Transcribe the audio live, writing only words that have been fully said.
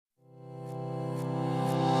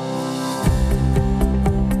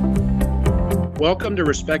Welcome to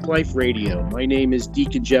Respect Life Radio. My name is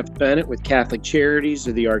Deacon Jeff Bennett with Catholic Charities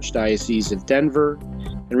of the Archdiocese of Denver.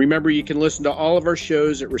 And remember, you can listen to all of our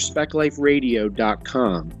shows at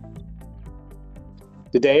respectliferadio.com.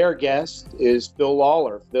 Today, our guest is Phil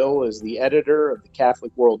Lawler. Phil is the editor of the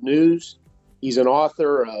Catholic World News. He's an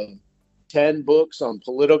author of 10 books on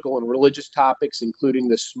political and religious topics, including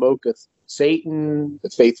The Smoke of Satan, The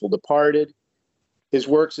Faithful Departed. His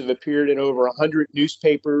works have appeared in over 100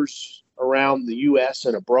 newspapers around the U.S.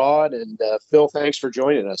 and abroad. And Phil, thanks for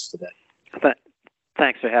joining us today.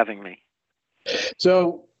 Thanks for having me.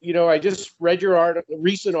 So, I just read your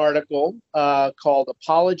recent article called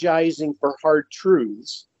Apologizing for Hard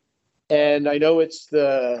Truths. And I know it's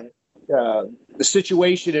the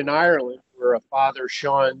situation in Ireland where Father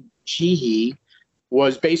Sean Sheehy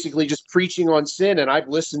was basically just preaching on sin. And I've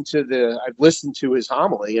listened to his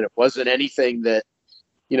homily, and it wasn't anything that,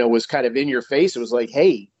 was kind of in your face. It was like,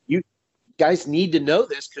 hey, you guys need to know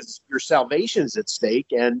this because your salvation's at stake.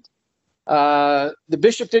 And the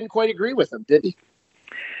bishop didn't quite agree with him, did he?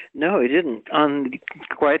 No, he didn't. On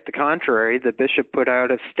quite the contrary, the bishop put out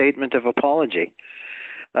a statement of apology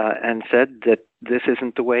and said that this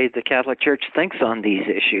isn't the way the Catholic Church thinks on these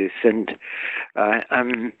issues. And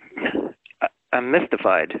I'm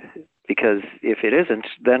mystified, because if it isn't,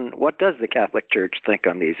 then what does the Catholic Church think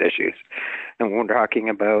on these issues? And we're talking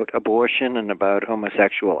about abortion and about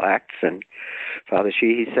homosexual acts, and Father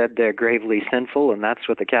Sheehy said they're gravely sinful, and that's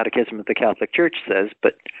what the Catechism of the Catholic Church says,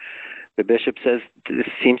 but the bishop says this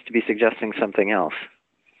seems to be suggesting something else.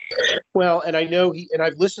 Well, and I know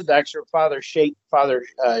I've listened to actually Father Sheehy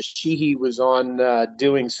was on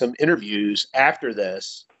doing some interviews after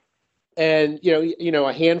this. And,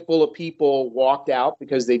 a handful of people walked out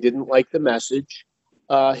because they didn't like the message.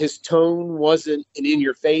 His tone wasn't an in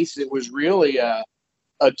your face. It was really a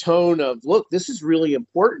tone of, look, this is really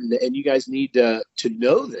important and you guys need to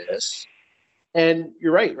know this. And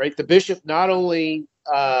you're right? The bishop not only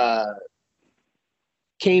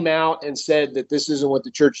came out and said that this isn't what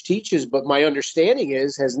the church teaches, but my understanding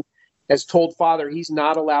has told Father he's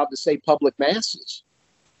not allowed to say public masses.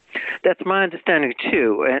 That's my understanding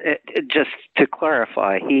too. Just to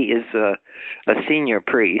clarify, he is a senior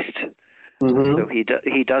priest, so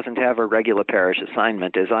he doesn't have a regular parish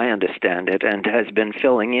assignment, as I understand it, and has been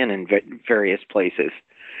filling in various places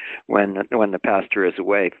when the pastor is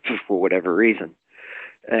away for whatever reason.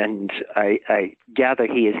 And I gather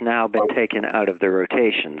he has now been taken out of the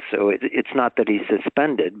rotation. So it's not that he's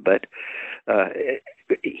suspended, but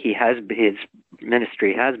his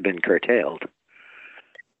ministry has been curtailed.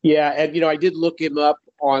 Yeah, and I did look him up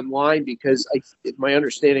online because my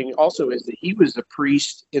understanding also is that he was a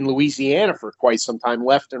priest in Louisiana for quite some time,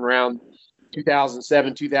 left in around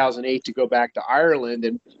 2007, 2008 to go back to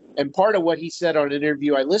Ireland. And part of what he said on an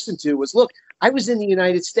interview I listened to was, look, I was in the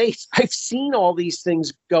United States. I've seen all these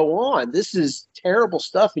things go on. This is terrible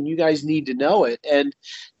stuff, and you guys need to know it. And,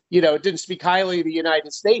 it didn't speak highly of the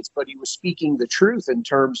United States, but he was speaking the truth in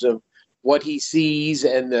terms of what he sees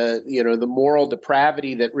and the moral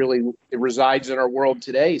depravity that really resides in our world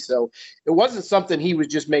today. So it wasn't something he was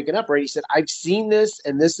just making up, right? He said, I've seen this,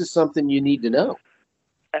 and this is something you need to know.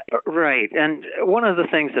 Right. And one of the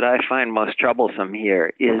things that I find most troublesome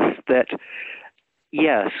here is that,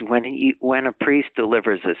 yes, when a priest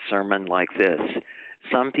delivers a sermon like this,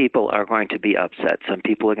 some people are going to be upset. Some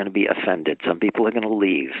people are going to be offended. Some people are going to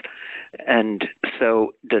leave. And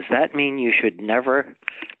so does that mean you should never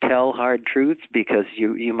tell hard truths because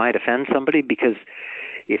you might offend somebody? Because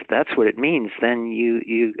if that's what it means, then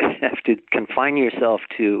you have to confine yourself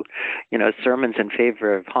to, sermons in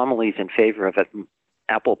favor of homilies in favor of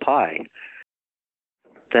apple pie.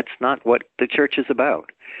 That's not what the church is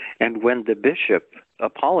about. And when the bishop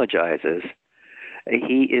apologizes,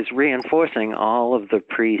 he is reinforcing all of the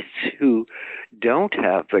priests who don't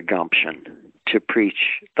have the gumption to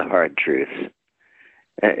preach the hard truths.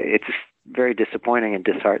 It's very disappointing and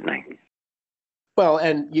disheartening. Well,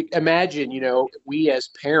 and you imagine, we as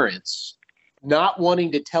parents not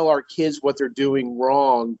wanting to tell our kids what they're doing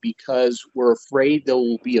wrong because we're afraid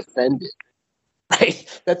they'll be offended.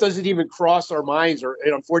 Right? That doesn't even cross our minds, or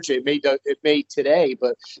unfortunately, it may today.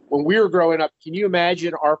 But when we were growing up, can you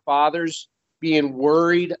imagine our fathers being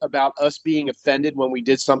worried about us being offended when we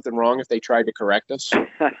did something wrong if they tried to correct us?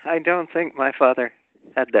 I don't think my father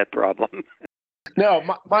had that problem. No,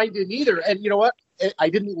 mine didn't either. And you know what?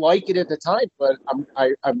 I didn't like it at the time, but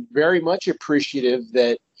I'm very much appreciative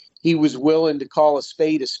that he was willing to call a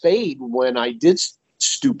spade when I did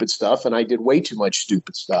stupid stuff, and I did way too much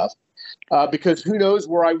stupid stuff. Because who knows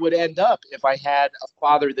where I would end up if I had a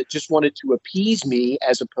father that just wanted to appease me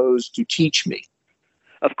as opposed to teach me.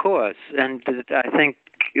 Of course, and I think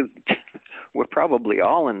we're probably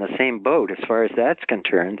all in the same boat as far as that's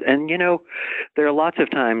concerned. And there are lots of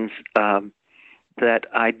times that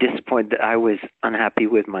I was unhappy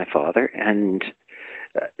with my father, and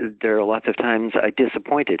there are lots of times I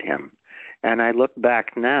disappointed him. And I look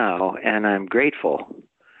back now, and I'm grateful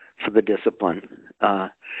for the discipline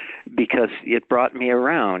because it brought me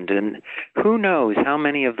around. And who knows how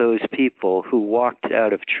many of those people who walked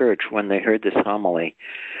out of church when they heard this homily,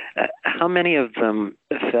 how many of them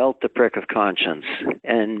felt the prick of conscience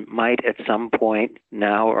and might at some point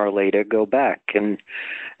now or later go back and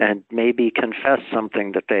maybe confess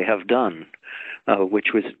something that they have done,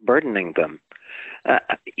 which was burdening them.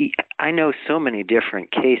 I know so many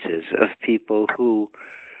different cases of people who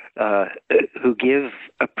give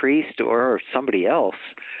a priest or somebody else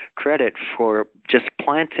credit for just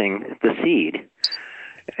planting the seed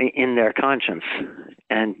in their conscience,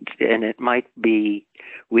 and it might be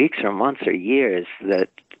weeks or months or years that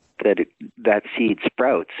seed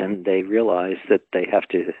sprouts, and they realize that they have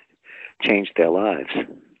to change their lives.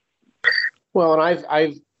 Well,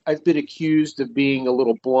 and I've been accused of being a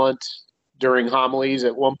little blunt during homilies.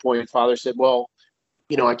 At one point, Father said, "Well,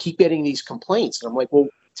 I keep getting these complaints," and I'm like, "Well,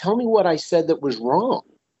 tell me what I said that was wrong."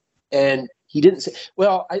 And he didn't say,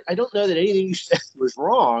 "Well, I don't know that anything you said was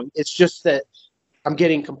wrong. It's just that I'm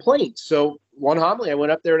getting complaints." So one homily, I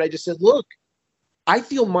went up there and I just said, "Look, I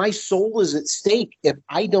feel my soul is at stake if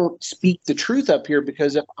I don't speak the truth up here,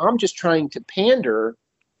 because if I'm just trying to pander,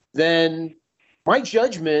 then my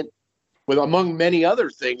judgment, with among many other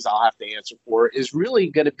things I'll have to answer for, is really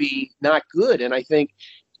going to be not good." And I think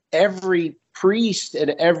every priest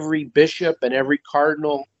and every bishop and every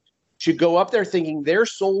cardinal should go up there thinking their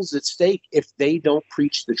soul's at stake if they don't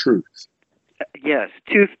preach the truth. Yes.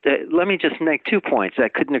 Let me just make 2 points. I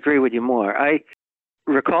couldn't agree with you more. I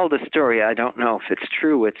recall the story. I don't know if it's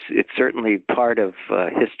true. It's certainly part of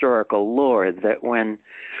historical lore that when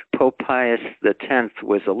Pope Pius X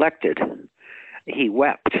was elected, he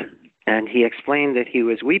wept. And he explained that he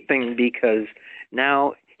was weeping because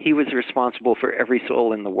now he was responsible for every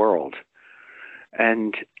soul in the world.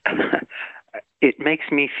 And it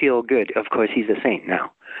makes me feel good. Of course, he's a saint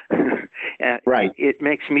now. Right. It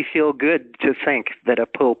makes me feel good to think that a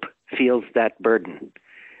pope feels that burden,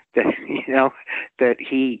 that that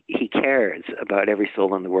he cares about every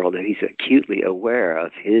soul in the world, that he's acutely aware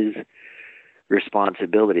of his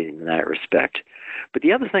responsibility in that respect. But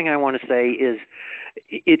the other thing I want to say is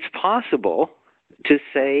it's possible to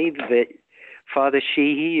say that Father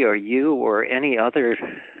Sheehy or you or any other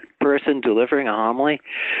person delivering a homily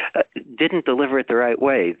didn't deliver it the right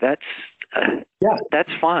way. That's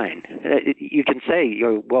fine. You can say,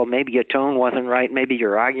 well, maybe your tone wasn't right. Maybe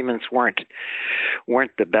your arguments weren't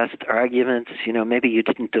the best arguments. Maybe you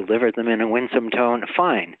didn't deliver them in a winsome tone.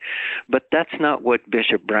 Fine. But that's not what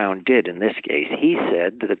Bishop Brown did in this case. He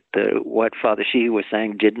said that what Father Sheehy was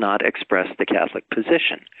saying did not express the Catholic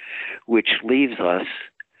position, which leaves us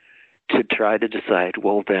to try to decide,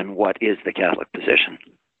 well, then what is the Catholic position?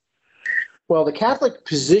 Well, the Catholic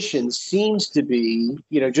position seems to be,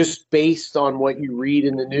 just based on what you read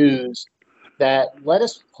in the news, that let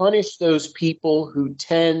us punish those people who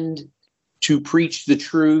tend to preach the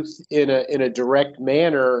truth in a direct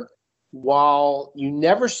manner, while you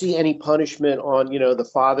never see any punishment on, the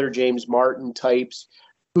Father James Martin types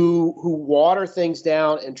who water things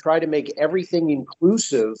down and try to make everything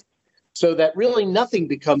inclusive so that really nothing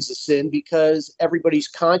becomes a sin because everybody's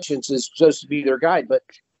conscience is supposed to be their guide. But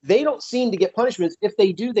they don't seem to get punishments. If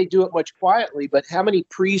they do, they do it much quietly. But how many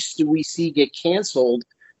priests do we see get canceled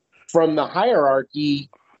from the hierarchy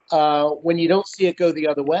when you don't see it go the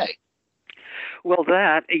other way? Well,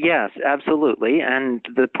 yes, absolutely. And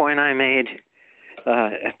the point I made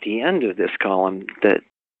at the end of this column that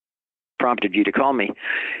prompted you to call me,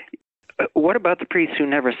 what about the priests who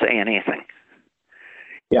never say anything?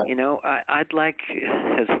 Yeah. I'd like,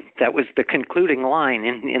 that was the concluding line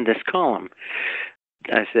in this column.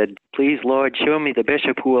 I said, please, Lord, show me the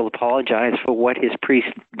bishop who will apologize for what his priests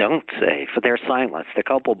don't say, for their silence, the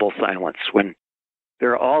culpable silence, when there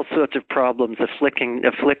are all sorts of problems afflicting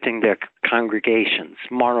their congregations,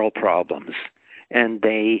 moral problems, and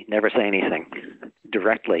they never say anything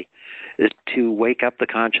directly to wake up the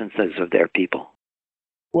consciences of their people.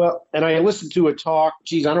 Well, and I listened to a talk,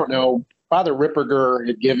 I don't know, Father Ripperger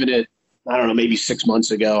had given it, I don't know, maybe 6 months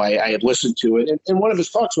ago. I had listened to it, and one of his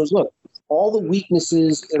talks was, look, all the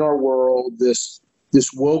weaknesses in our world, this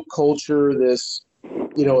woke culture, this,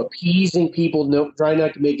 appeasing people, trying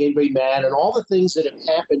not to make anybody mad, and all the things that have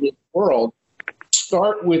happened in the world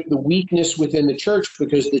start with the weakness within the church,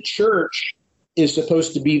 because the church is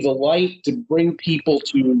supposed to be the light to bring people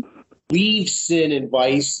to leave sin and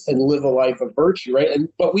vice and live a life of virtue, right?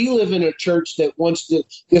 But we live in a church that wants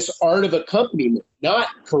this art of accompaniment, not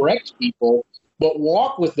correct people, but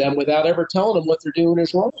walk with them without ever telling them what they're doing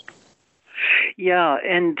is wrong. Yeah,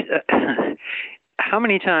 and how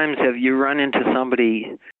many times have you run into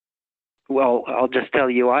somebody? Well, I'll just tell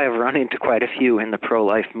you, I have run into quite a few in the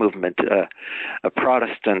pro-life movement,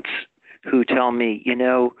 Protestants who tell me,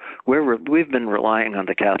 we've been relying on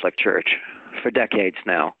the Catholic Church for decades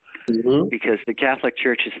now, because the Catholic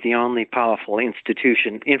Church is the only powerful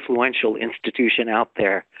institution, influential institution out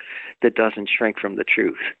there that doesn't shrink from the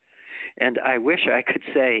truth. And I wish I could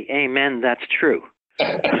say, amen, that's true.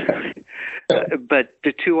 But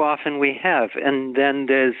too often we have. And then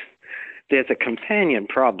there's a companion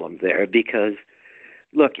problem there, because,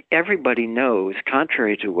 look, everybody knows,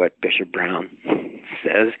 contrary to what Bishop Brown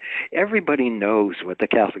says, everybody knows what the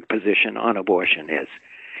Catholic position on abortion is.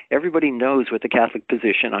 Everybody knows what the Catholic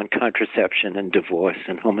position on contraception and divorce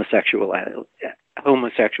and homosexual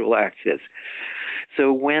acts is.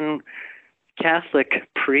 So when Catholic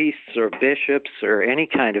priests or bishops or any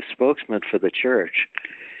kind of spokesman for the church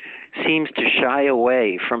seems to shy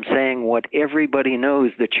away from saying what everybody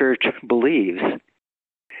knows the church believes,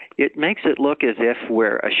 it makes it look as if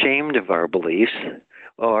we're ashamed of our beliefs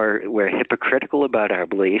or we're hypocritical about our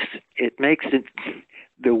beliefs. It makes it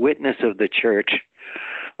the witness of the church,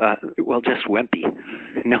 just wimpy.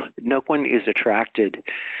 No one is attracted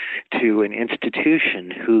to an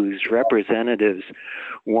institution whose representatives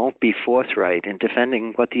won't be forthright in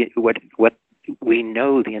defending what we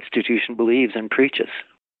know the institution believes and preaches.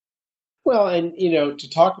 Well, and, to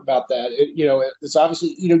talk about that, it's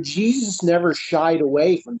obviously, Jesus never shied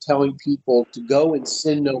away from telling people to go and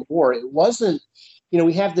sin no more. It wasn't,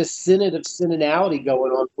 we have this synod of synodality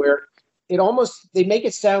going on where they make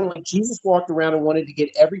it sound like Jesus walked around and wanted to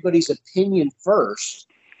get everybody's opinion first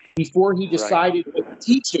before he decided what to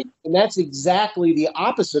teach it. And that's exactly the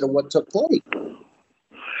opposite of what took place.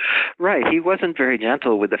 Right. He wasn't very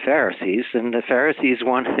gentle with the Pharisees, and the Pharisees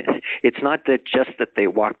it's not just that they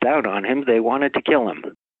walked out on him, they wanted to kill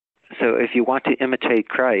him. So if you want to imitate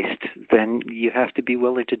Christ, then you have to be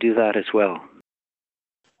willing to do that as well.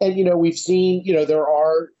 And, we've seen, there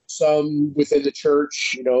are some within the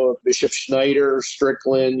church, Bishop Schneider,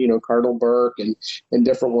 Strickland, Cardinal Burke, and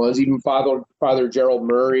different ones, even Father Gerald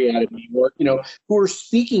Murray out of New York, who are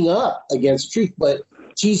speaking up against truth. But,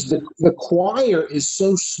 geez, the choir is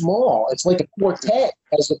so small. It's like a quartet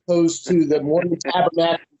as opposed to the Mormon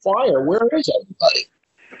Tabernacle Choir. Where is everybody?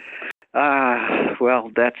 Well,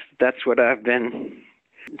 that's what I've been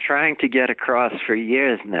trying to get across for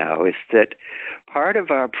years now, is that part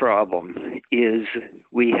of our problem is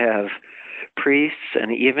we have priests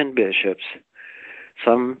and even bishops,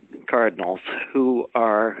 some cardinals, who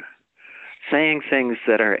are saying things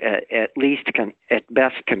that are at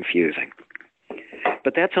best confusing.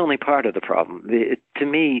 But that's only part of the problem. To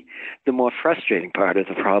me, the more frustrating part of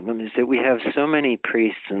the problem is that we have so many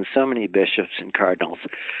priests and so many bishops and cardinals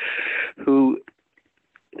who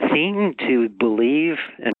seem to believe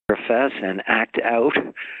and profess and act out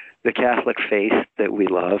the Catholic faith that we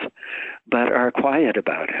love, but are quiet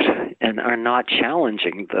about it and are not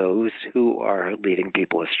challenging those who are leading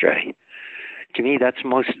people astray. To me, that's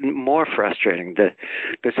more frustrating, the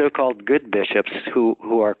so-called good bishops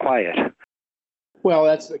who are quiet. Well,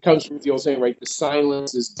 that comes from the old saying, right? The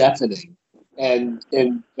silence is deafening, and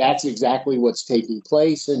that's exactly what's taking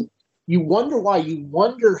place. And you wonder why. You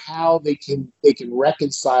wonder how they can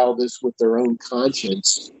reconcile this with their own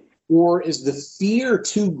conscience, or is the fear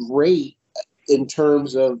too great in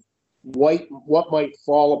terms of what might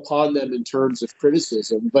fall upon them in terms of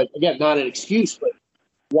criticism? But again, not an excuse. But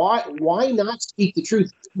why not speak the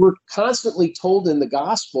truth? We're constantly told in the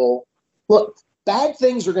gospel, look, bad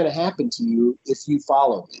things are going to happen to you if you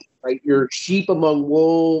follow me, right? You're sheep among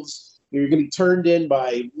wolves. You're going to be turned in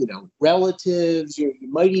by, relatives. You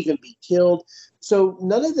might even be killed. So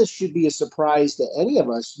none of this should be a surprise to any of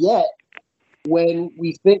us. Yet, when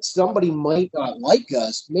we think somebody might not like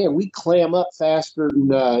us, man, we clam up faster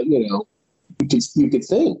than you could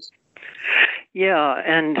think. Yeah,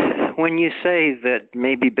 and when you say that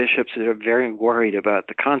maybe bishops are very worried about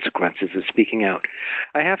the consequences of speaking out,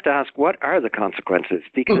 I have to ask, what are the consequences?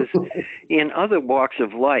 Because in other walks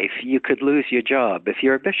of life, you could lose your job. If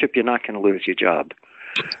you're a bishop, you're not going to lose your job.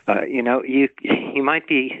 You might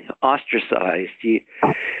be ostracized.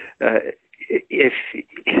 If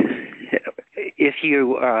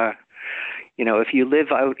you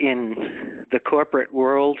live out in the corporate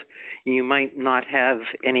world, you might not have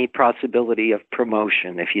any possibility of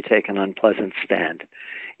promotion if you take an unpleasant stand.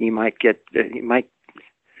 You might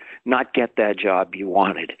not get that job you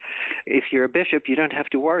wanted. If you're a bishop, you don't have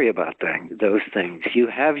to worry about those things. You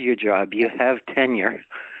have your job, you have tenure,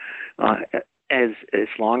 as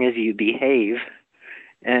long as you behave,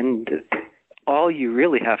 and all you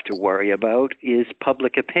really have to worry about is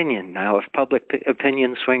public opinion. Now, if public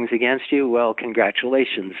opinion swings against you, well,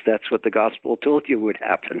 congratulations. That's what the gospel told you would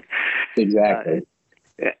happen. Exactly.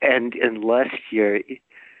 And unless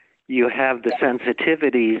you have the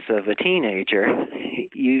sensitivities of a teenager,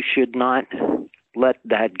 you should not let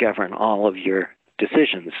that govern all of your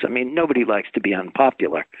decisions. I mean, nobody likes to be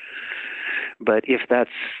unpopular. But if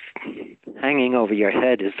that's hanging over your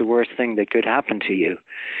head is the worst thing that could happen to you,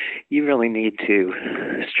 you really need to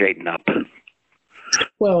straighten up.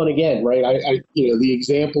 Well, and again, right, the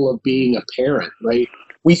example of being a parent, right?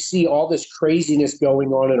 We see all this craziness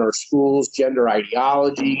going on in our schools, gender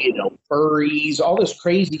ideology, furries, all this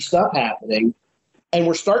crazy stuff happening. And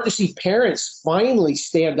we're starting to see parents finally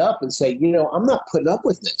stand up and say, I'm not putting up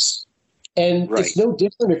with this. And Right. It's no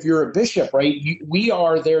different if you're a bishop, right? We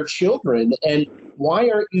are their children. And why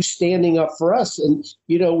aren't you standing up for us? And,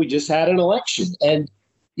 we just had an election. And,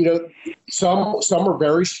 some are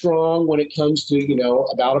very strong when it comes to,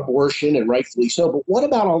 about abortion, and rightfully so. But what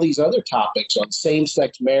about all these other topics on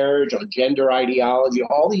same-sex marriage, on gender ideology,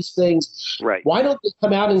 all these things? Right. Why don't they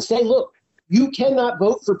come out and say, look, you cannot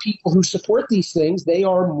vote for people who support these things. They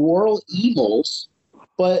are moral evils.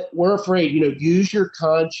 But we're afraid, use your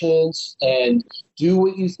conscience and do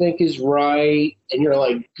what you think is right. And you're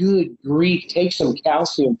like, good grief, take some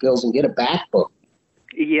calcium pills and get a backbone.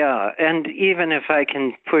 Yeah, and even if I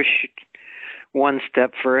can push one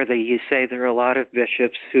step further, you say there are a lot of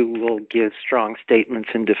bishops who will give strong statements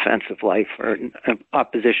in defense of life or in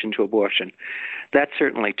opposition to abortion. That's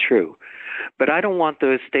certainly true. But I don't want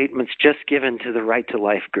those statements just given to the Right to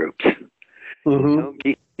Life groups.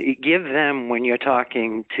 Mm-hmm. Give them when you're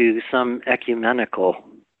talking to some ecumenical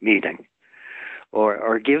meeting,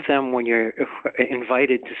 or give them when you're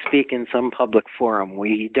invited to speak in some public forum where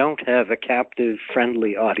you don't have a captive,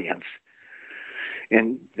 friendly audience.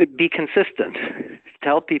 And be consistent.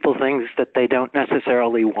 Tell people things that they don't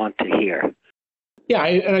necessarily want to hear. Yeah,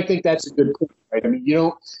 and I think that's a good point, right? I mean,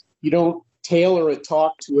 you don't tailor a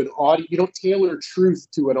talk to an audience. You don't tailor truth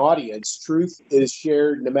to an audience. Truth is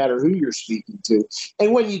shared no matter who you're speaking to.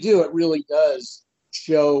 And when you do, it really does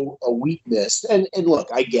show a weakness. And look,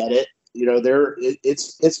 I get it.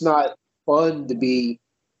 It's not fun to be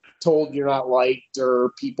told you're not liked,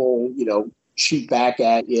 or people, shoot back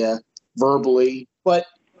at you verbally. But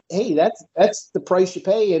hey, that's the price you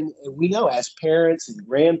pay. And we know, as parents and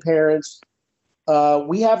grandparents,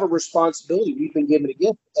 we have a responsibility. We've been given a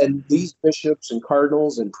gift. And these bishops and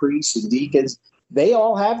cardinals and priests and deacons, they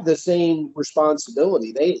all have the same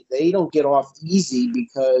responsibility. They don't get off easy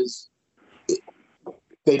because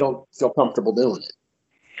they don't feel comfortable doing it.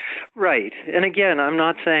 Right. And again, I'm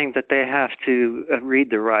not saying that they have to read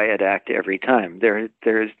the Riot Act every time.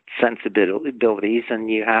 There's sensibilities, and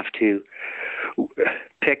you have to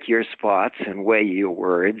pick your spots and weigh your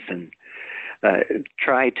words and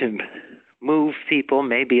try to move people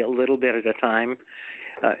maybe a little bit at a time.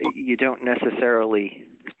 You don't necessarily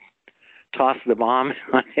toss the bomb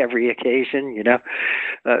on every occasion,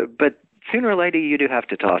 but sooner or later you do have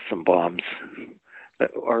to toss some bombs,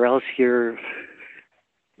 or else you're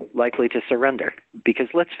likely to surrender. Because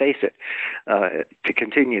let's face it, to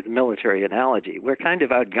continue the military analogy, we're kind of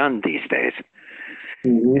outgunned these days.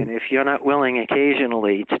 Mm-hmm. And if you're not willing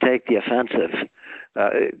occasionally to take the offensive,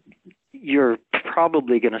 you're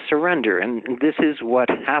probably going to surrender. And this is what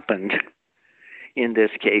happened in this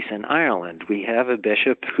case in Ireland. We have a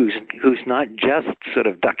bishop who's not just sort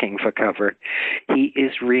of ducking for cover. He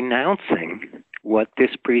is renouncing what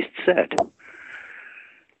this priest said.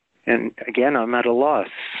 And again, I'm at a loss.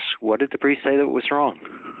 What did the priest say that was wrong?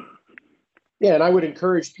 Yeah, and I would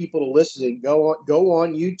encourage people to listen and go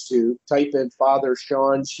on YouTube, type in Father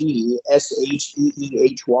Sean Sheehy,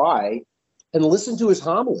 Sheehy, and listen to his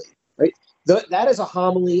homily. Right, that is a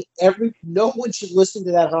homily. No one should listen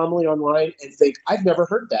to that homily online and think, I've never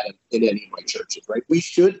heard that in any of my churches. Right, we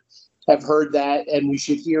should have heard that, and we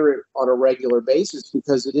should hear it on a regular basis,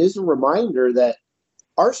 because it is a reminder that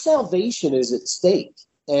our salvation is at stake.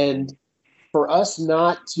 And for us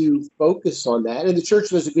not to focus on that, and the church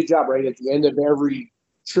does a good job, right? At the end of every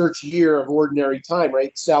church year of ordinary time,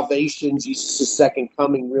 right? Salvation, Jesus' second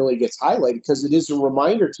coming, really gets highlighted, because it is a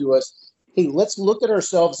reminder to us, hey, let's look at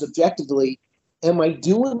ourselves objectively. Am I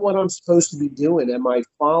doing what I'm supposed to be doing? Am I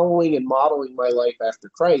following and modeling my life after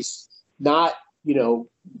Christ? Not,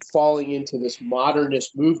 falling into this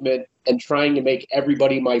modernist movement and trying to make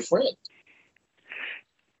everybody my friend.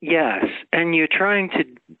 Yes, and you're trying to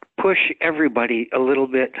push everybody a little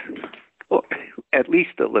bit, or at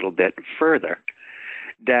least a little bit further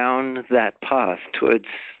down that path towards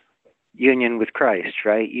union with Christ,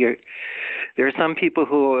 right? There are some people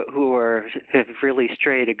who have really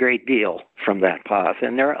strayed a great deal from that path,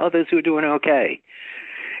 and there are others who are doing okay.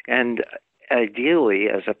 And ideally,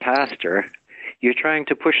 as a pastor, you're trying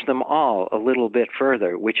to push them all a little bit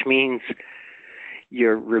further, which means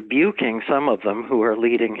you're rebuking some of them who are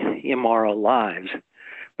leading immoral lives.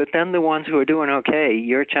 But then the ones who are doing okay,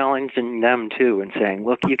 you're challenging them too and saying,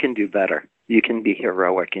 look, you can do better. You can be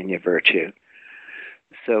heroic in your virtue.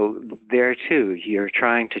 So there too, you're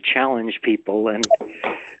trying to challenge people. And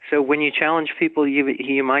so when you challenge people,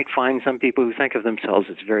 you might find some people who think of themselves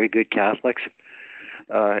as very good Catholics,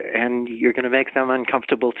 and you're going to make them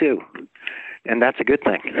uncomfortable too. And that's a good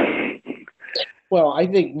thing. Well, I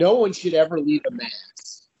think no one should ever leave a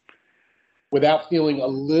Mass without feeling a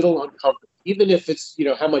little uncomfortable, even if it's,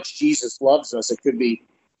 how much Jesus loves us. It could be,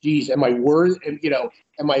 geez, am I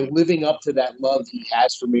living up to that love he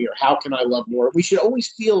has for me, or how can I love more? We should always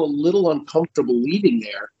feel a little uncomfortable leaving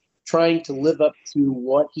there, trying to live up to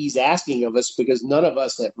what he's asking of us, because none of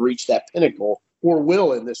us have reached that pinnacle or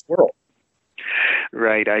will in this world.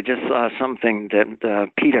 Right. I just saw something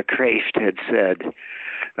that Peter Kraft had said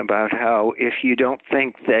about how if you don't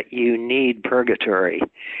think that you need purgatory,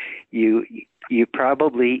 you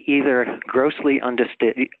probably either grossly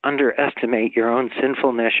underestimate your own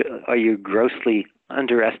sinfulness, or you grossly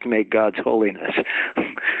underestimate God's holiness.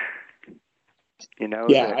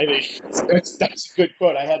 Yeah, I think that's a good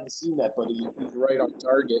quote. I hadn't seen that, but he's right on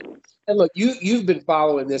target. And look, you've been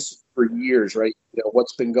following this for years, right?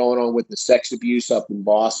 What's been going on with the sex abuse up in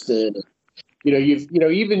Boston.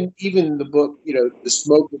 Even the book, The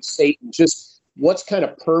Smoke of Satan, just what's kind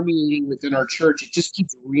of permeating within our church. It just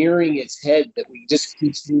keeps rearing its head that we just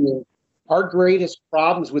keep seeing our greatest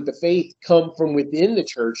problems with the faith come from within the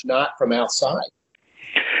church, not from outside.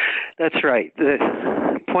 That's right. The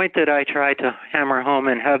point that I try to hammer home,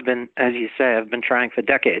 and have been, as you say, I've been trying for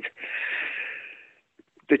decades.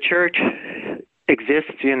 The church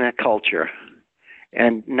exists in a culture,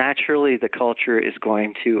 and naturally the culture is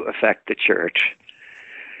going to affect the church,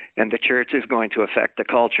 and the church is going to affect the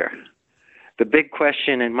culture. The big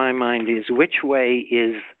question in my mind is, which way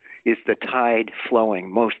is the tide flowing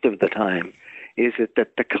most of the time? Is it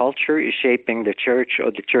that the culture is shaping the church,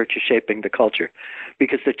 or the church is shaping the culture?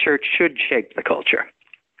 Because the church should shape the culture.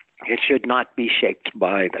 It should not be shaped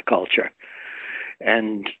by the culture.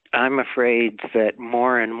 And I'm afraid that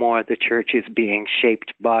more and more the church is being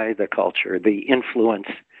shaped by the culture. The influence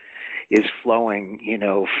is flowing,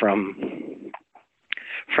 from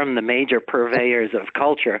the major purveyors of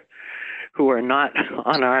culture who are not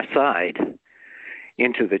on our side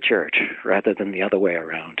into the church, rather than the other way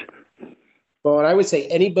around. Well, and I would say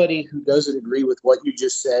anybody who doesn't agree with what you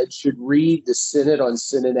just said should read the Synod on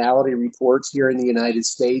Synodality reports here in the United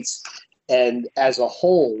States and as a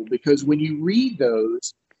whole, because when you read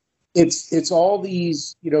those, it's all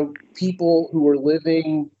these, people who are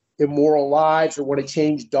living immoral lives or want to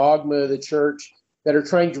change dogma of the church that are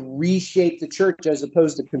trying to reshape the church as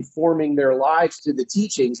opposed to conforming their lives to the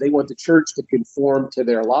teachings. They want the church to conform to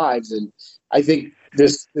their lives. And I think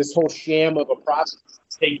this whole sham of a process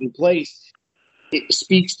that's taking place, it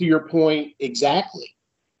speaks to your point exactly.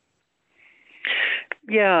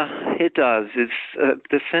 Yeah, it does. It's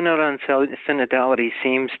the Synod on Synodality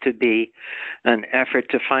seems to be an effort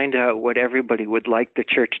to find out what everybody would like the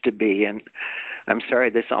church to be. And I'm sorry,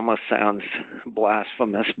 this almost sounds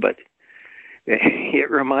blasphemous, but it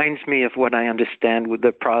reminds me of what I understand with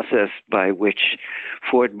the process by which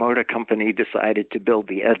Ford Motor Company decided to build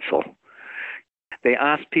the Edsel. They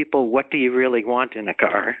asked people, what do you really want in a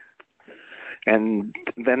car? And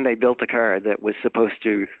then they built a car that was supposed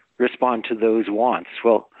to respond to those wants.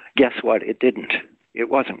 Well, guess what? It didn't. It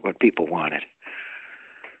wasn't what people wanted.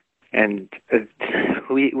 And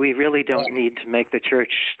we really don't need to make the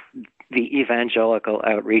church, the evangelical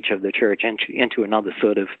outreach of the church, into another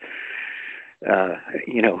sort of,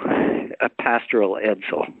 a pastoral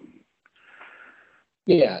Edsel.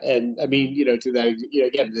 Yeah, and I mean, to that,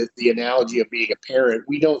 again, the analogy of being a parent,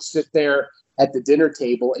 we don't sit there at the dinner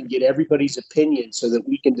table and get everybody's opinion so that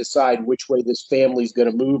we can decide which way this family's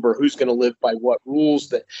going to move or who's going to live by what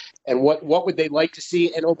rules and what would they like to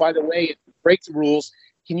see. And oh, by the way, if you break the rules,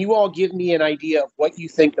 can you all give me an idea of what you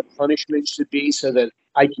think the punishment should be so that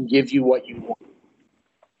I can give you what you want?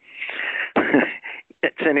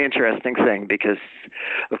 It's an interesting thing because,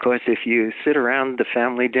 of course, if you sit around the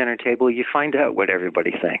family dinner table, you find out what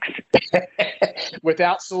everybody thinks.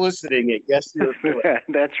 Without soliciting it, yes, you're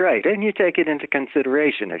correct. That's right. And you take it into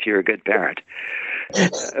consideration if you're a good parent.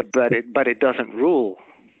 But it doesn't rule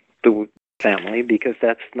the family, because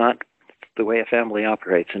that's not the way a family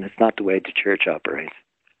operates, and it's not the way the church operates.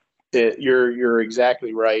 You're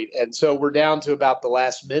exactly right. And so we're down to about the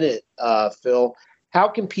last minute, Phil. How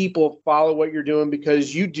can people follow what you're doing?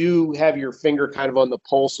 Because you do have your finger kind of on the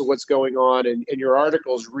pulse of what's going on, and your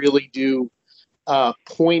articles really do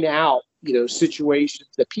point out, situations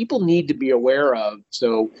that people need to be aware of,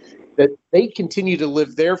 so that they continue to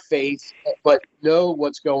live their faith, but know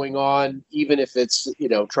what's going on, even if it's,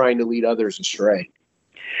 trying to lead others astray.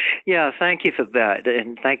 Yeah, thank you for that,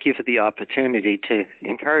 and thank you for the opportunity to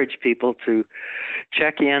encourage people to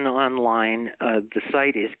check in online. The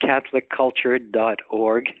site is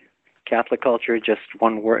catholicculture.org. Catholic Culture, just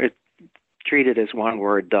one word, treated as one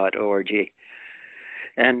word, .org.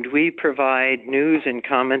 And we provide news and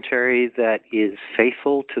commentary that is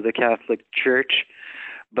faithful to the Catholic Church,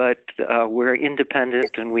 but we're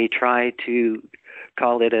independent, and we try to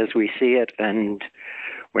call it as we see it, and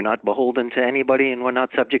we're not beholden to anybody, and we're not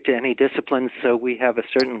subject to any discipline, so we have a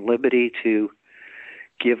certain liberty to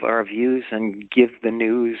give our views and give the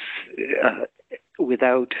news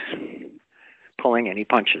without pulling any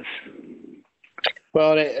punches.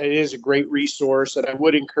 Well, it is a great resource, and I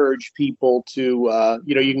would encourage people to,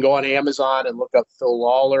 you can go on Amazon and look up Phil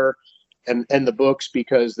Lawler and the books,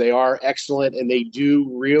 because they are excellent, and they do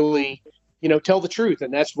really, tell the truth,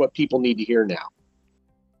 and that's what people need to hear now.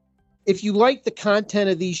 If you like the content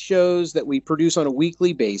of these shows that we produce on a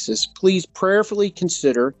weekly basis, please prayerfully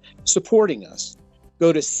consider supporting us.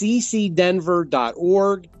 Go to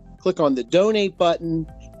ccdenver.org, click on the donate button,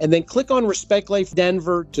 and then click on Respect Life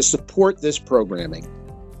Denver to support this programming.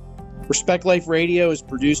 Respect Life Radio is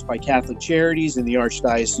produced by Catholic Charities in the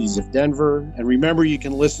Archdiocese of Denver. And remember, you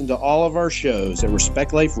can listen to all of our shows at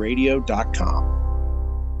respectliferadio.com.